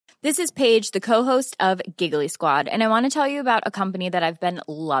This is Paige, the co-host of Giggly Squad, and I want to tell you about a company that I've been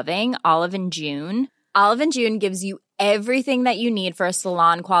loving, Olive & June. Olive & June gives you everything that you need for a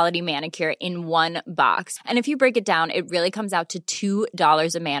salon-quality manicure in one box. And if you break it down, it really comes out to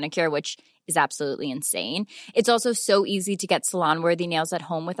 $2 a manicure, which is absolutely insane. It's also so easy to get salon-worthy nails at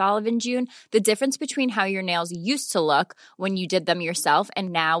home with Olive & June. The difference between how your nails used to look when you did them yourself and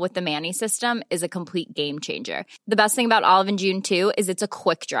now with the Mani system is a complete game changer. The best thing about Olive & June, too, is it's a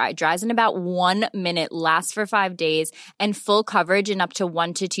quick dry. Dries in about 1 minute, lasts for 5 days, and full coverage in up to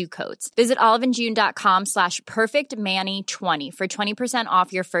 1 to 2 coats. Visit oliveandjune.com/perfectmani20 for 20%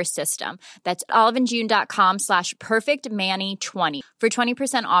 off your first system. That's oliveandjune.com/perfectmani20 for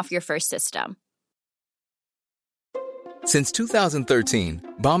 20% off your first system. Since 2013,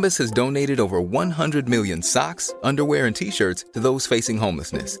 Bombas has donated over 100 million socks, underwear, and T-shirts to those facing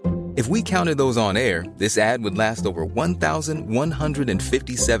homelessness. If we counted those on air, this ad would last over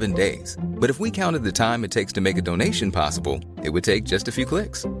 1,157 days. But if we counted the time it takes to make a donation possible, it would take just a few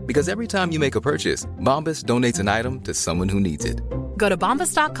clicks. Because every time you make a purchase, Bombas donates an item to someone who needs it. Go to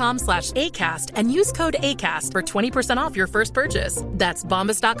bombas.com/ACAST and use code ACAST for 20% off your first purchase. That's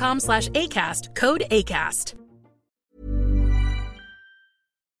bombas.com/ACAST, code ACAST.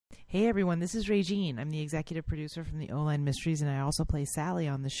 Hey everyone, this is Regine. I'm the executive producer from the O-Line Mysteries, and I also play Sally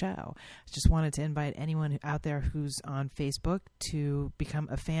on the show. I just wanted to invite anyone out there who's on Facebook to become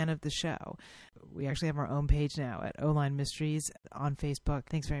a fan of the show. We actually have our own page now at O-Line Mysteries on Facebook.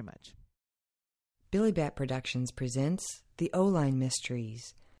 Thanks very much. Billy Bat Productions presents the O-Line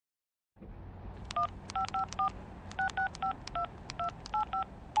Mysteries.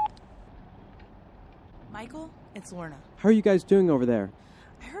 Michael, it's Lorna. How are you guys doing over there?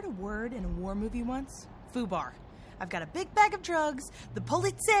 I heard a word in a war movie once. FUBAR. I've got a big bag of drugs, the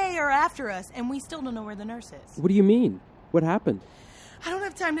police are after us, and we still don't know where the nurse is. What do you mean? What happened? I don't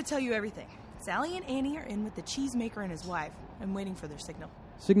have time to tell you everything. Sally and Annie are in with the cheesemaker and his wife. I'm waiting for their signal.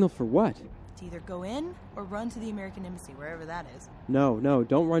 Signal for what? To either go in or run to the American Embassy, wherever that is. No,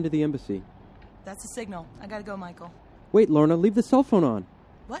 don't run to the embassy. That's the signal. I gotta go, Michael. Wait, Lorna, leave the cell phone on.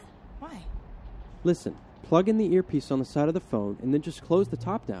 What? Why? Listen, plug in the earpiece on the side of the phone and then just close the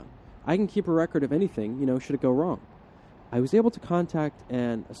top down. I can keep a record of anything, should it go wrong. I was able to contact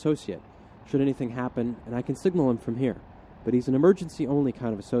an associate, should anything happen, and I can signal him from here. But he's an emergency-only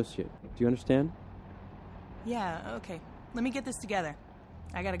kind of associate. Do you understand? Yeah, okay. Let me get this together.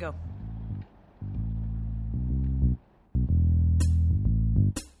 I gotta go.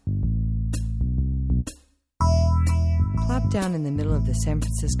 Plopped down in the middle of the San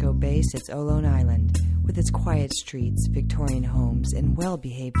Francisco Bay sits Olone Island, with its quiet streets, Victorian homes, and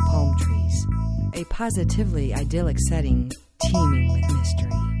well-behaved palm trees. A positively idyllic setting teeming with mystery.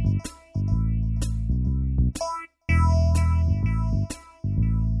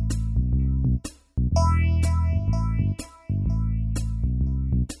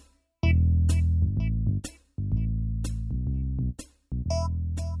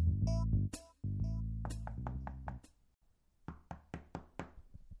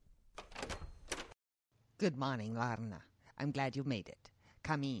 Good morning, Lorna. I'm glad you made it.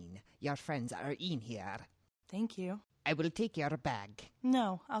 Come in. Your friends are in here. Thank you. I will take your bag.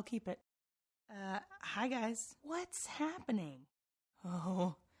 No, I'll keep it. Hi guys. What's happening?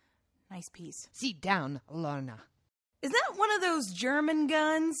 Oh, nice piece. Sit down, Lorna. Is that one of those German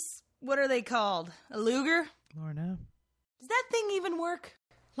guns? What are they called? A Luger? Lorna? Does that thing even work?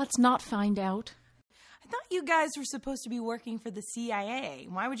 Let's not find out. I thought you guys were supposed to be working for the CIA.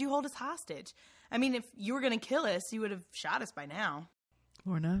 Why would you hold us hostage? I mean, if you were going to kill us, you would have shot us by now.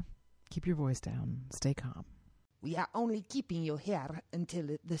 Lorna, keep your voice down. Stay calm. We are only keeping you here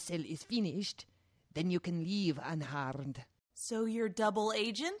until the cell is finished. Then you can leave unharmed. So you're double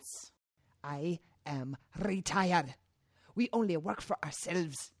agents? I am retired. We only work for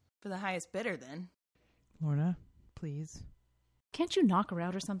ourselves. For the highest bidder, then. Lorna, please. Can't you knock her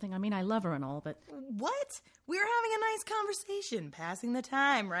out or something? I mean, I love her and all, but... What? We were having a nice conversation, passing the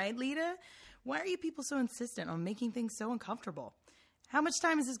time, right, Lita? Why are you people so insistent on making things so uncomfortable? How much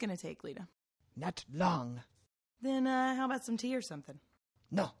time is this going to take, Lita? Not long. Then how about some tea or something?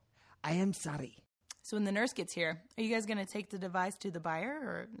 No, I am sorry. So when the nurse gets here, are you guys going to take the device to the buyer,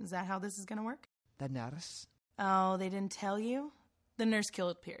 or is that how this is going to work? The nurse? Oh, they didn't tell you? The nurse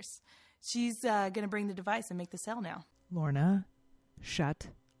killed Pierce. She's going to bring the device and make the sale now. Lorna, shut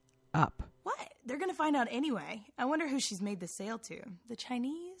up. What? They're going to find out anyway. I wonder who she's made the sale to. The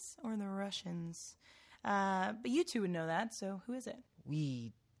Chinese or the Russians? But you two would know that, so who is it?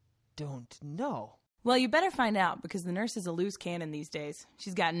 We don't know. Well, you better find out, because the nurse is a loose cannon these days.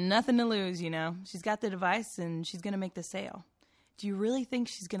 She's got nothing to lose, She's got the device, and she's going to make the sale. Do you really think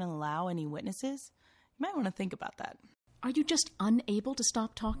she's going to allow any witnesses? You might want to think about that. Are you just unable to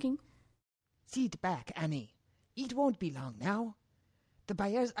stop talking? Sit back, Annie. It won't be long now. The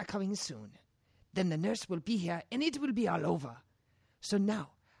buyers are coming soon. Then the nurse will be here, and it will be all over. So now,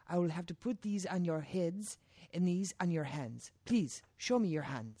 I will have to put these on your heads and these on your hands. Please, show me your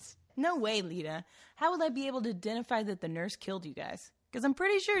hands. No way, Lita. How will I be able to identify that the nurse killed you guys? Because I'm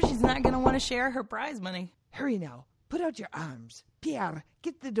pretty sure she's not going to want to share her prize money. Hurry now. Put out your arms. Pierre,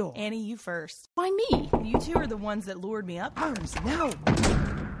 get the door. Annie, you first. Why me? You two are the ones that lured me up. Arms, now.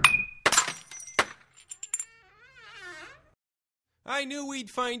 I knew we'd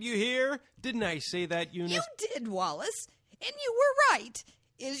find you here. Didn't I say that, Eunice? You did, Wallace. And you were right.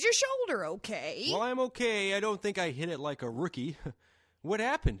 Is your shoulder okay? Well, I'm okay. I don't think I hit it like a rookie. What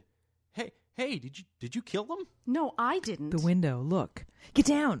happened? Hey, did you kill them? No, I didn't. The window, look. Get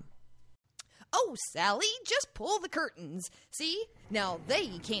down. Oh, Sally, just pull the curtains. See? Now they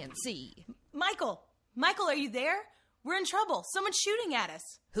can't see. Michael, are you there? We're in trouble. Someone's shooting at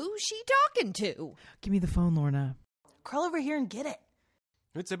us. Who's she talking to? Give me the phone, Lorna. Crawl over here and get it.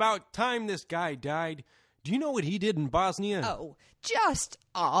 It's about time this guy died. Do you know what he did in Bosnia? Oh, just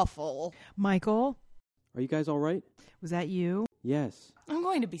awful. Michael? Are you guys all right? Was that you? Yes. I'm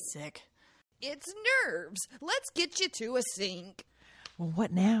going to be sick. It's nerves. Let's get you to a sink. Well,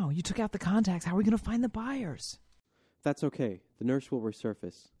 what now? You took out the contacts. How are we going to find the buyers? That's okay. The nurse will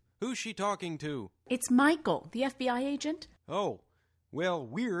resurface. Who's she talking to? It's Michael, the FBI agent. Oh, well,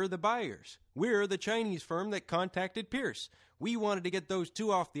 we're the buyers. We're the Chinese firm that contacted Pierce. We wanted to get those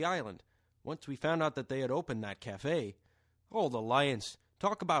two off the island. Once we found out that they had opened that cafe. Oh, the Lions.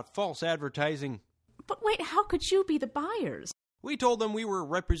 Talk about false advertising. But wait, how could you be the buyers? We told them we were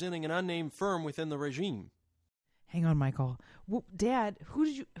representing an unnamed firm within the regime. Hang on, Michael. Dad, who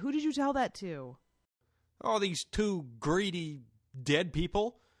did you tell that to? Oh, these two greedy, dead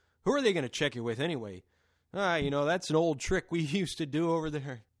people. Who are they going to check you with anyway? That's an old trick we used to do over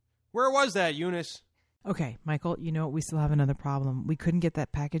there. Where was that, Eunice? Okay, Michael, we still have another problem. We couldn't get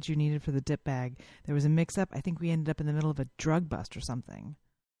that package you needed for the dip bag. There was a mix-up. I think we ended up in the middle of a drug bust or something.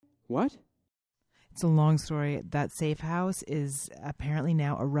 What? It's a long story. That safe house is apparently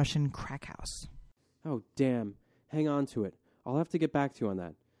now a Russian crack house. Oh, damn. Hang on to it. I'll have to get back to you on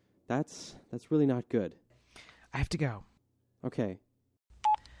that. That's really not good. I have to go. Okay.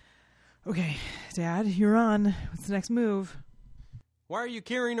 Okay, Dad, you're on. What's the next move? Why are you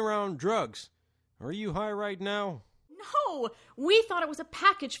carrying around drugs? Are you high right now? No, we thought it was a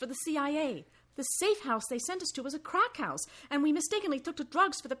package for the CIA. The safe house they sent us to was a crack house, and we mistakenly took the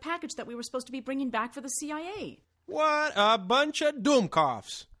drugs for the package that we were supposed to be bringing back for the CIA. What a bunch of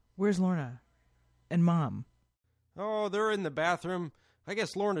doomkoffs. Where's Lorna? And Mom? Oh, they're in the bathroom. I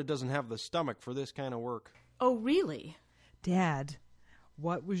guess Lorna doesn't have the stomach for this kind of work. Oh, really? Dad,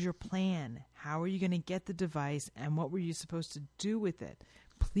 what was your plan? How are you going to get the device, and what were you supposed to do with it?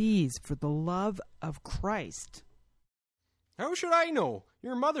 Please, for the love of Christ. How should I know?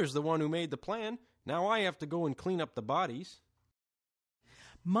 Your mother's the one who made the plan. Now I have to go and clean up the bodies.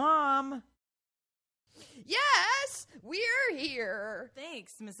 Mom! Yes, we're here.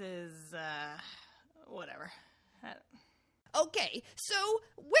 Thanks, Mrs. Whatever. Okay, so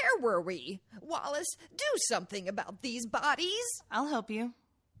where were we? Wallace, do something about these bodies. I'll help you,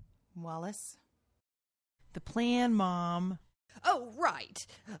 Wallace. The plan, Mom. Oh, right.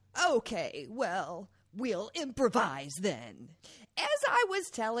 Okay, well, we'll improvise then. As I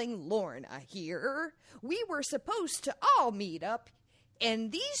was telling Lorna here, we were supposed to all meet up,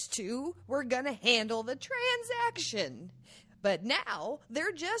 and these two were gonna handle the transaction. But now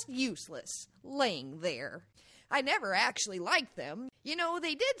they're just useless, laying there. I never actually liked them.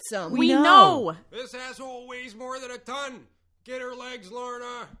 They did some. We know. This asshole weighs more than a ton. Get her legs,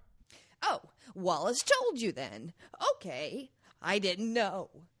 Lorna. Oh, Wallace told you then. Okay, I didn't know.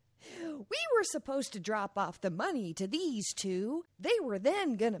 We were supposed to drop off the money to these two. They were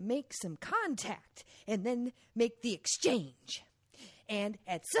then going to make some contact and then make the exchange. And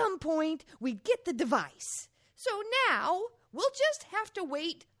at some point, we'd get the device. So now, we'll just have to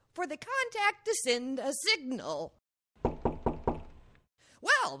wait for the contact to send a signal.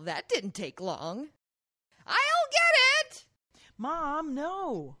 Well, that didn't take long. I'll get it! Mom,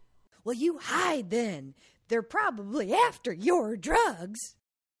 no. Well, you hide then. They're probably after your drugs.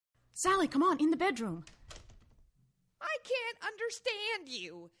 Sally, come on, in the bedroom. I can't understand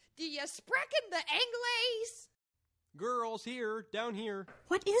you. Do you sprechen the Anglaise? Girls, here, down here.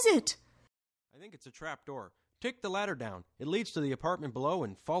 What is it? I think it's a trap door. Take the ladder down. It leads to the apartment below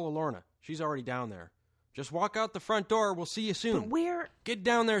and follow Lorna. She's already down there. Just walk out the front door. We'll see you soon. But where? Get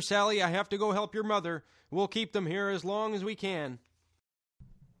down there, Sally. I have to go help your mother. We'll keep them here as long as we can.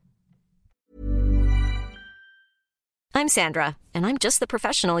 I'm Sandra, and I'm just the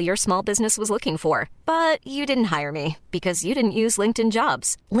professional your small business was looking for. But you didn't hire me because you didn't use LinkedIn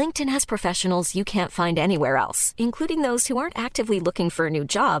Jobs. LinkedIn has professionals you can't find anywhere else, including those who aren't actively looking for a new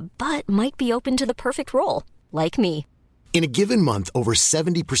job, but might be open to the perfect role, like me. In a given month, over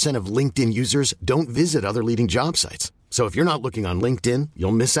 70% of LinkedIn users don't visit other leading job sites. So if you're not looking on LinkedIn,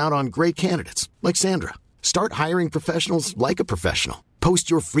 you'll miss out on great candidates like Sandra. Start hiring professionals like a professional. Post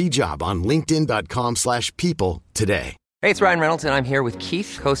your free job on linkedin.com/people today. Hey, it's Ryan Reynolds, and I'm here with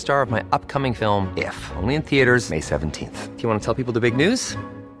Keith, co-star of my upcoming film, If, only in theaters May 17th. Do you want to tell people the big news?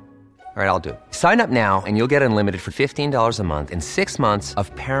 All right, I'll do it. Sign up now and you'll get unlimited for $15 a month and 6 months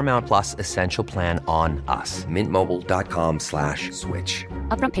of Paramount Plus Essential Plan on us. MintMobile.com/switch.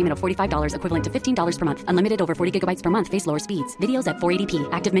 Upfront payment of $45 equivalent to $15 per month. Unlimited over 40 gigabytes per month. Face lower speeds. Videos at 480p.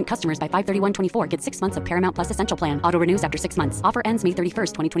 Active Mint customers by 531.24 get 6 months of Paramount Plus Essential Plan. Auto renews after 6 months. Offer ends May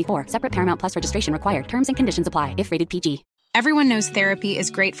 31st, 2024. Separate Paramount Plus registration required. Terms and conditions apply if rated PG. Everyone knows therapy is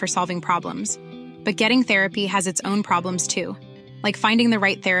great for solving problems. But getting therapy has its own problems too. Like finding the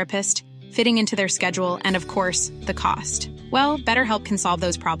right therapist, fitting into their schedule, and of course, the cost. Well, BetterHelp can solve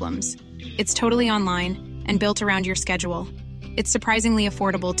those problems. It's totally online and built around your schedule. It's surprisingly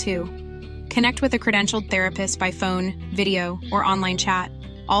affordable too. Connect with a credentialed therapist by phone, video, or online chat,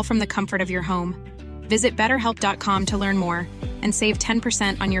 all from the comfort of your home. Visit BetterHelp.com to learn more and save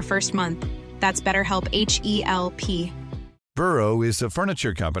 10% on your first month. That's BetterHelp, H-E-L-P. Burrow is a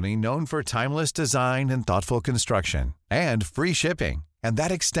furniture company known for timeless design and thoughtful construction, and free shipping, and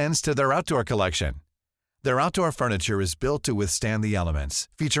that extends to their outdoor collection. Their outdoor furniture is built to withstand the elements,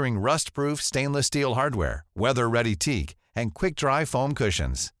 featuring rust-proof stainless steel hardware, weather-ready teak, and quick-dry foam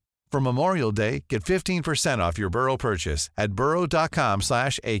cushions. For Memorial Day, get 15% off your Burrow purchase at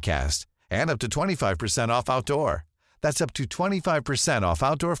burrow.com/ACAST, and up to 25% off outdoor. That's up to 25% off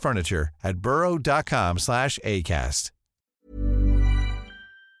outdoor furniture at burrow.com/ACAST.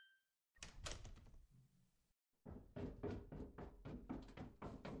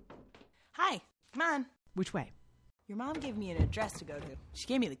 Hi, come on. Which way? Your mom gave me an address to go to. She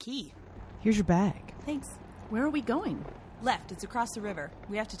gave me the key. Here's your bag. Thanks. Where are we going? Left. It's across the river.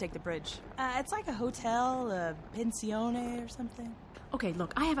 We have to take the bridge. It's like a hotel, a pensione or something. Okay,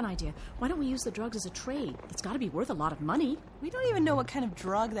 look, I have an idea. Why don't we use the drugs as a trade? It's got to be worth a lot of money. We don't even know what kind of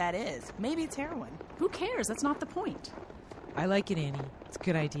drug that is. Maybe it's heroin. Who cares? That's not the point. I like it, Annie. It's a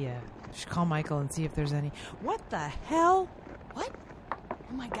good idea. We should call Michael and see if there's any... What the hell? What?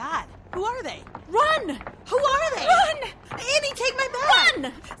 Oh my God. Who are they? Run! Who are they? Run! Annie, take my bag!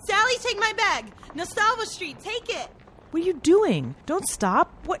 Run! Sally, take my bag! Nostalva Street, take it! What are you doing? Don't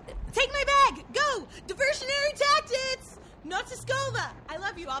stop. What? Take my bag! Go! Diversionary tactics! Notiskova! I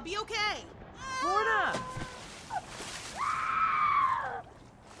love you. I'll be okay. Lorna!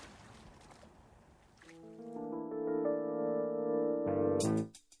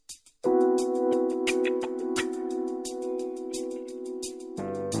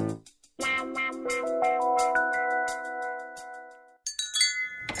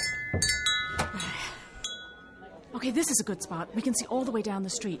 Okay, this is a good spot. We can see all the way down the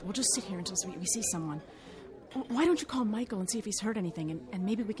street. We'll just sit here until we see someone. Why don't you call Michael and see if he's heard anything, and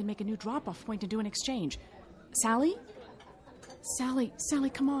maybe we can make a new drop-off point and do an exchange. Sally? Sally,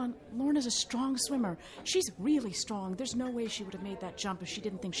 come on. Lorna's a strong swimmer. She's really strong. There's no way she would have made that jump if she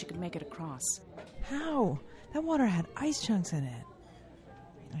didn't think she could make it across. How? That water had ice chunks in it.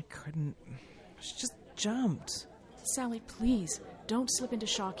 I couldn't. She just jumped. Sally, please, don't slip into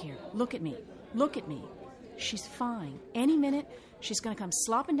shock here. Look at me. Look at me. She's fine. Any minute, she's going to come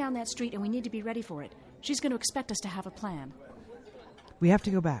slopping down that street, and we need to be ready for it. She's going to expect us to have a plan. We have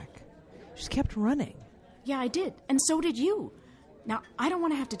to go back. She kept running. Yeah, I did. And so did you. Now, I don't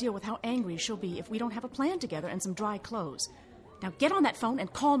want to have to deal with how angry she'll be if we don't have a plan together and some dry clothes. Now, get on that phone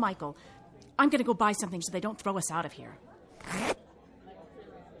and call Michael. I'm going to go buy something so they don't throw us out of here.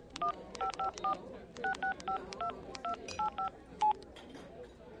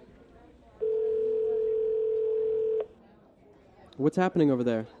 What's happening over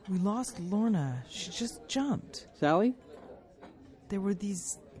there? We lost Lorna. She just jumped. Sally? There were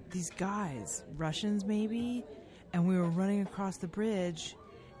these guys, Russians maybe, and we were running across the bridge,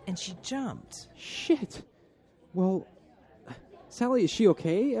 and she jumped. Shit. Well, Sally, is she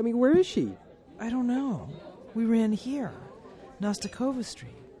okay? I mean, where is she? I don't know. We ran here, Nostakova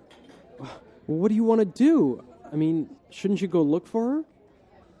Street. Well, what do you want to do? I mean, shouldn't you go look for her?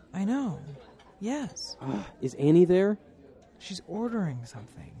 I know. Yes. Is Annie there? She's ordering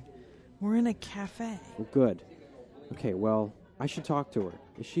something. We're in a cafe. Well, good. Okay, well, I should talk to her.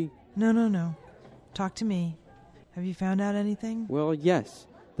 Is she... No. Talk to me. Have you found out anything? Well, yes.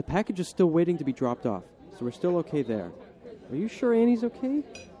 The package is still waiting to be dropped off, so we're still okay there. Are you sure Annie's okay?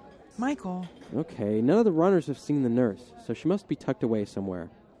 Michael. Okay, none of the runners have seen the nurse, so she must be tucked away somewhere.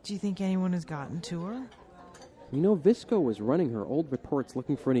 Do you think anyone has gotten to her? You know, Visco was running her old reports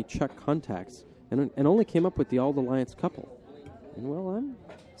looking for any Chuck contacts, and only came up with the Old Alliance couple. And, well,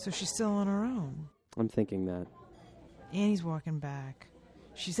 So she's still on her own? I'm thinking that. Annie's walking back.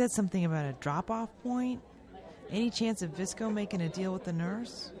 She said something about a drop-off point. Any chance of Visco making a deal with the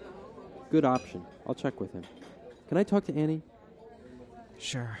nurse? Good option. I'll check with him. Can I talk to Annie?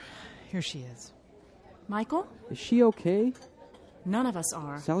 Sure. Here she is. Michael? Is she okay? None of us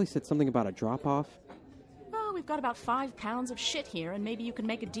are. Sally said something about a drop-off. Well, we've got about 5 pounds of shit here, and maybe you can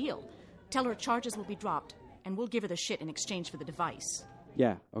make a deal. Tell her charges will be dropped, and we'll give her the shit in exchange for the device.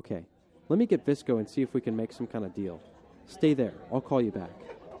 Yeah, okay. Let me get Visco and see if we can make some kind of deal. Stay there. I'll call you back.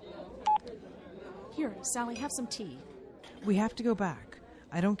 Here, Sally, have some tea. We have to go back.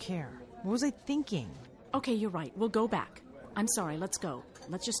 I don't care. What was I thinking? Okay, you're right. We'll go back. I'm sorry. Let's go.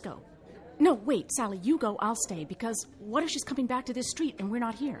 Let's just go. No, wait, Sally, you go. I'll stay, because what if she's coming back to this street and we're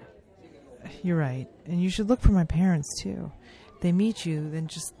not here? You're right. And you should look for my parents, too. If they meet you, then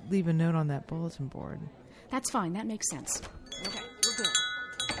just leave a note on that bulletin board. That's fine. That makes sense. Okay, we're good.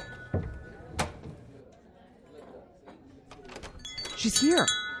 She's here.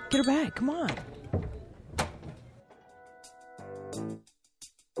 Get her back. Come on.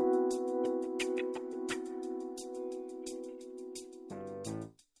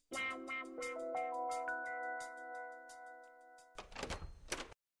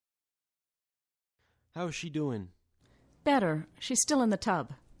 How's she doing? Better. She's still in the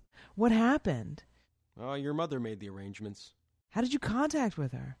tub. What happened? Your mother made the arrangements. How did you contact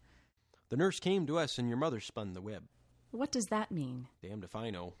with her? The nurse came to us and your mother spun the web. What does that mean? Damned if I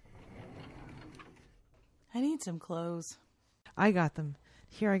know. I need some clothes. I got them.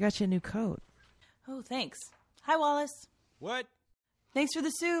 Here, I got you a new coat. Oh, thanks. Hi, Wallace. What? Thanks for the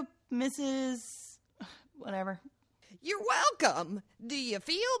soup, Mrs. Whatever. You're welcome. Do you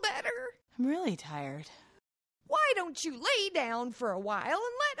feel better? I'm really tired. Why don't you lay down for a while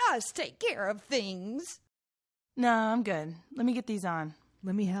and let us take care of things? No, I'm good. Let me get these on.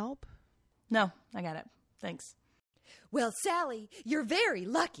 Let me help? No, I got it. Thanks. Well, Sally, you're very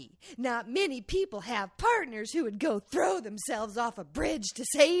lucky. Not many people have partners who would go throw themselves off a bridge to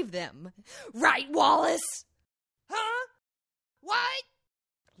save them. Right, Wallace? Huh? What?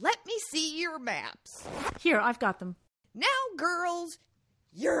 Let me see your maps. Here, I've got them. Now, girls,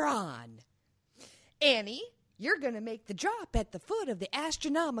 you're on. Annie, you're going to make the drop at the foot of the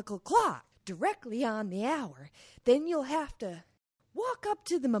astronomical clock, directly on the hour. Then you'll have to walk up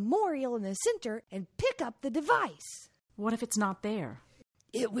to the memorial in the center and pick up the device. What if it's not there?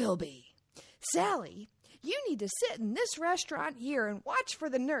 It will be. Sally, you need to sit in this restaurant here and watch for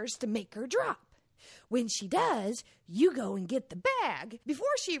the nurse to make her drop. When she does, you go and get the bag before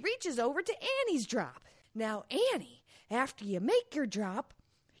she reaches over to Annie's drop. Now, Annie, after you make your drop,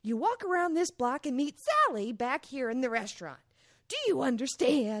 you walk around this block and meet Sally back here in the restaurant. Do you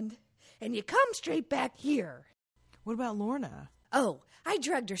understand? And you come straight back here. What about Lorna? Oh, I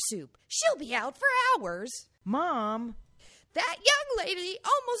drugged her soup. She'll be out for hours. Mom! That young lady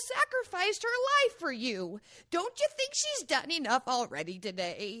almost sacrificed her life for you. Don't you think she's done enough already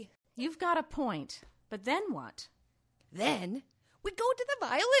today? You've got a point. But then what? Then we go to the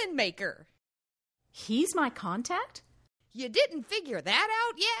violin maker. He's my contact? You didn't figure that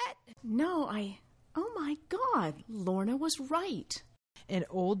out yet? No, Oh my God, Lorna was right. An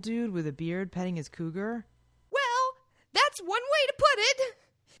old dude with a beard petting his cougar? Well, that's one way to put it.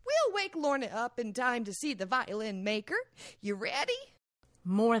 We'll wake Lorna up in time to see the violin maker. You ready?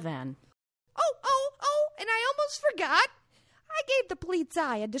 More than. Oh, and I almost forgot. I gave the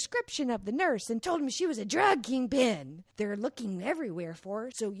polizei a description of the nurse and told him she was a drug kingpin. They're looking everywhere for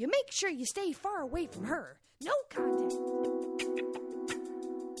her, so you make sure you stay far away from her. No contact.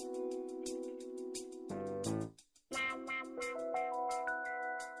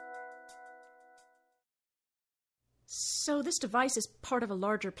 So this device is part of a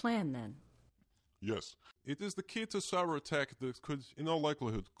larger plan, then? Yes. It is the key to cyber attack that could, in all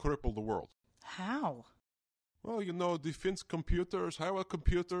likelihood, cripple the world. How? Well, defense computers, highway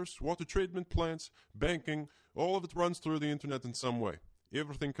computers, water treatment plants, banking, all of it runs through the internet in some way.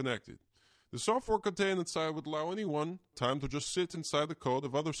 Everything connected. The software contained inside would allow anyone time to just sit inside the code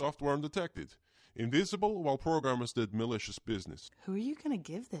of other software undetected. Invisible while programmers did malicious business. Who are you going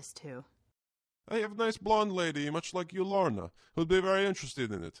to give this to? I have a nice blonde lady, much like you, Lorna, who'd be very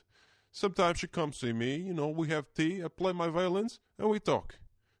interested in it. Sometimes she comes see me, we have tea, I play my violins, and we talk.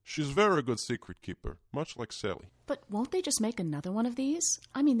 She's a very good secret keeper, much like Sally. But won't they just make another one of these?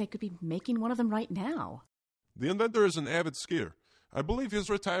 I mean, they could be making one of them right now. The inventor is an avid skier. I believe he's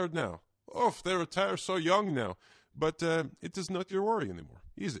retired now. Oh, they retire so young now. But it is not your worry anymore,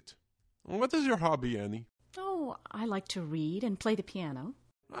 is it? What is your hobby, Annie? Oh, I like to read and play the piano.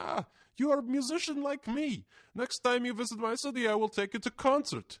 Ah, you are a musician like me. Next time you visit my city, I will take you to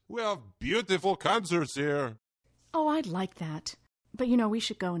concert. We have beautiful concerts here. Oh, I'd like that. But we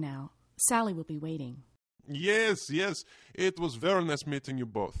should go now. Sally will be waiting. Yes. It was very nice meeting you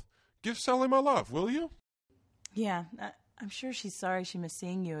both. Give Sally my love, will you? Yeah, I'm sure she's sorry she missed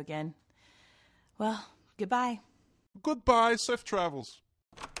seeing you again. Well, goodbye. Goodbye, safe travels.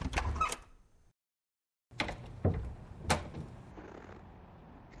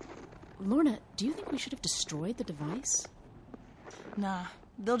 Lorna, do you think we should have destroyed the device? Nah,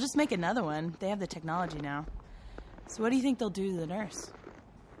 they'll just make another one. They have the technology now. So what do you think they'll do to the nurse?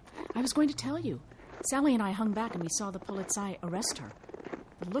 I was going to tell you. Sally and I hung back and we saw the Polizei arrest her.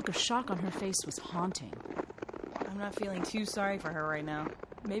 The look of shock on her face was haunting. I'm not feeling too sorry for her right now.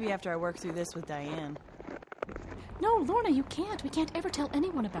 Maybe after I work through this with Diane. No, Lorna, you can't. We can't ever tell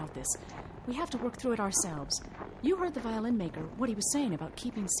anyone about this. We have to work through it ourselves. You heard the violin maker, what he was saying about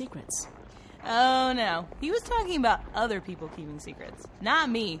keeping secrets. Oh, no. He was talking about other people keeping secrets. Not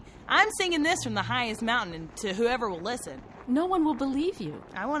me. I'm singing this from the highest mountain and to whoever will listen. No one will believe you.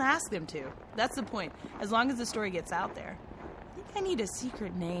 I won't ask them to. That's the point. As long as the story gets out there. I think I need a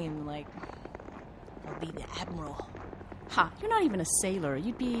secret name, like... I'll be the Admiral. Ha, you're not even a sailor.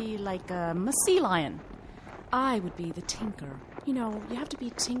 You'd be like a sea lion. I would be the Tinker. You have to be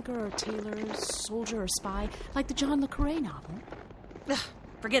Tinker or Tailor, Soldier or Spy, like the John le Carré novel. Ugh,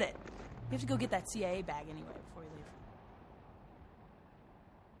 forget it. You have to go get that CIA bag anyway before we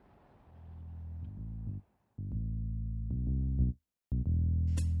leave.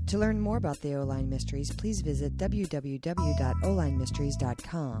 To learn more about the O-Line Mysteries, please visit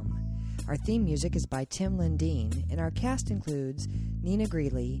www.olinemysteries.com. Our theme music is by Tim Lindeen, and our cast includes Nina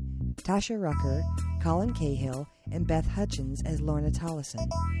Greeley, Tasha Rucker, Colin Cahill, and Beth Hutchins as Lorna Tollison.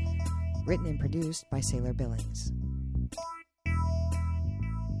 Written and produced by Sailor Billings.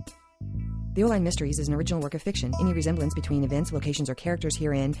 The O-Line Mysteries is an original work of fiction. Any resemblance between events, locations, or characters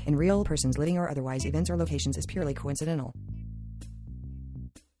herein and real persons, living or otherwise, events or locations is purely coincidental.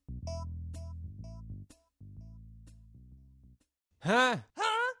 Huh?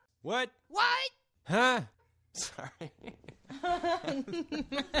 Huh? What? What? Huh? Sorry.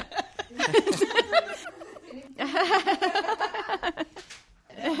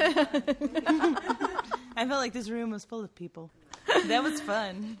 I felt like this room was full of people. That was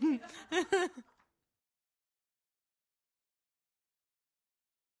fun.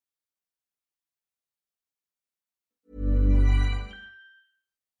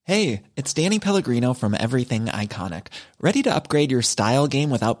 Hey, it's Danny Pellegrino from Everything Iconic. Ready to upgrade your style game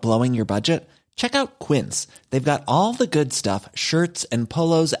without blowing your budget? Check out Quince. They've got all the good stuff, shirts and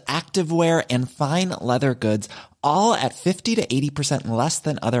polos, activewear, and fine leather goods, all at 50 to 80% less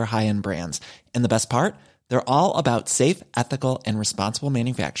than other high-end brands. And the best part? They're all about safe, ethical, and responsible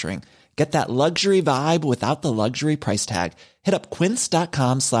manufacturing. Get that luxury vibe without the luxury price tag. Hit up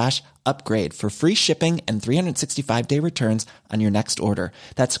quince.com/upgrade for free shipping and 365-day returns on your next order.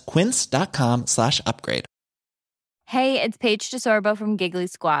 That's quince.com/upgrade. Hey, it's Paige DeSorbo from Giggly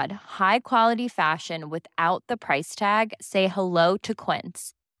Squad. High quality fashion without the price tag. Say hello to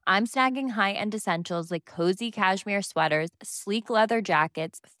Quince. I'm snagging high-end essentials like cozy cashmere sweaters, sleek leather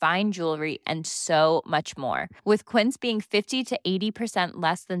jackets, fine jewelry, and so much more. With Quince being 50 to 80%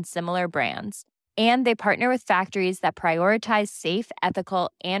 less than similar brands. And they partner with factories that prioritize safe,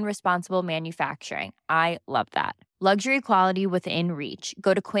 ethical, and responsible manufacturing. I love that. Luxury quality within reach.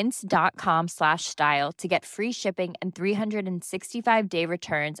 Go to quince.com/style to get free shipping and 365-day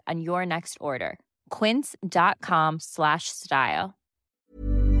returns on your next order. Quince.com/style.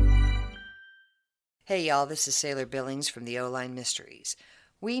 Hey y'all, this is Sailor Billings from the O-Line Mysteries.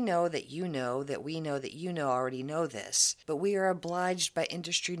 We know that you know that we know that you know already know this, but we are obliged by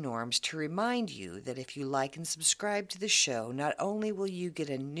industry norms to remind you that if you like and subscribe to the show, not only will you get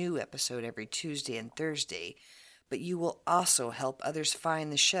a new episode every Tuesday and Thursday, but you will also help others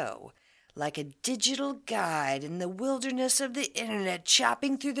find the show, like a digital guide in the wilderness of the internet,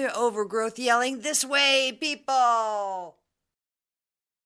 chopping through their overgrowth, yelling, "This way, people!"